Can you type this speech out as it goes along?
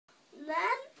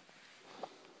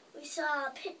saw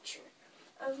a picture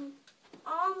of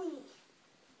Ami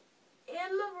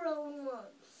and the real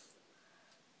ones.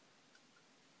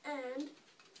 And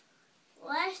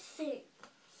last thing,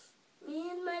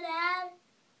 me and my dad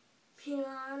peed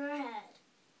on our head.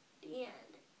 The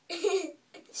end.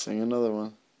 Sing another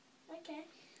one. Okay.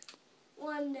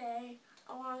 One day,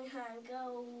 a long time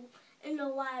ago, in the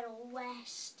Wild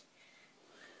West,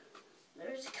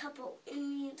 there was a couple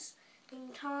Indians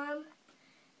named Tom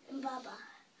and Bubba.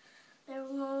 They were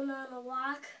going on a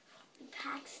walk with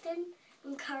Paxton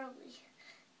and Carly.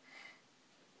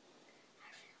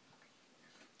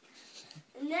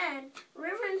 And then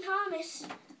River and Thomas,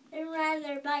 they ran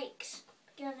their bikes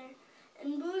together.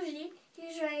 And Bougie, he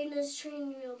was riding his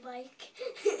train wheel bike.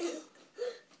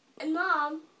 And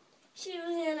Mom, she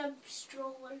was in a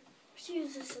stroller. She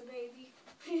was just a baby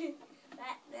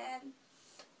back then.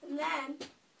 And then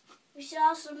we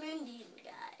saw some Indian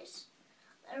guys.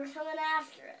 They were coming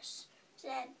after us.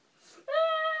 Said,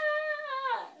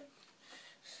 "Ah!"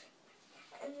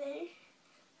 And they,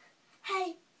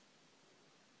 hey,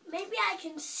 maybe I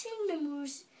can sing the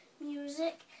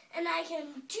music and I can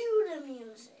do the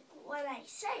music when I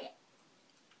say it.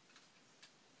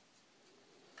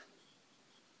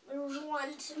 There was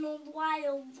once in the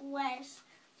Wild West,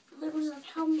 there was a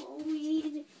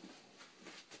tumbleweed.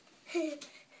 And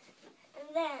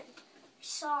then I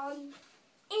saw